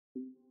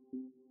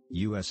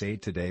USA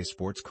Today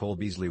SportsCole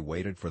Beasley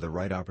waited for the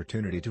right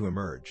opportunity to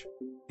emerge.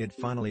 It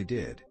finally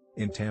did,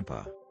 in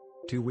Tampa.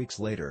 2 weeks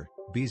later,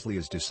 Beasley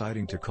is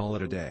deciding to call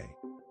it a day.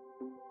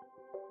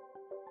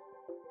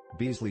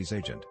 Beasley's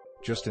agent,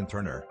 Justin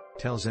Turner,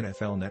 tells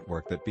NFL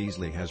Network that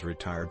Beasley has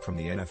retired from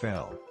the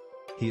NFL.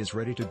 He is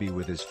ready to be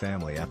with his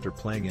family after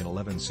playing in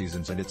 11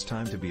 seasons and it's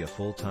time to be a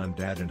full-time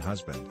dad and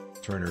husband,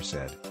 Turner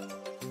said.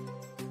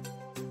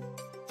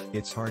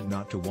 It's hard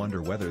not to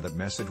wonder whether that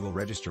message will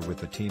register with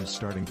the team's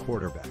starting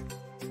quarterback.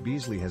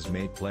 Beasley has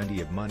made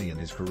plenty of money in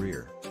his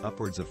career,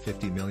 upwards of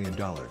 $50 million.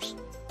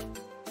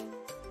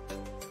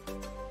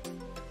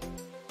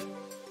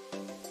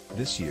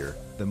 This year,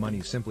 the money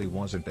simply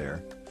wasn't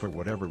there, for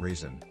whatever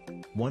reason.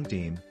 One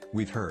team,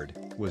 we've heard,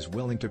 was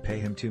willing to pay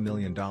him $2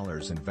 million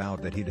and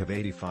vowed that he'd have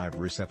 85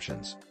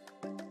 receptions.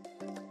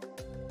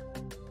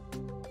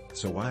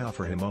 So I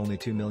offer him only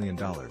 $2 million.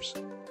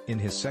 In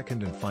his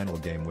second and final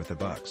game with the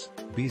Bucs,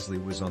 Beasley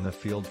was on the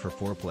field for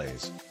 4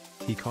 plays.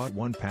 He caught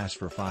one pass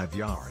for 5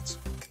 yards,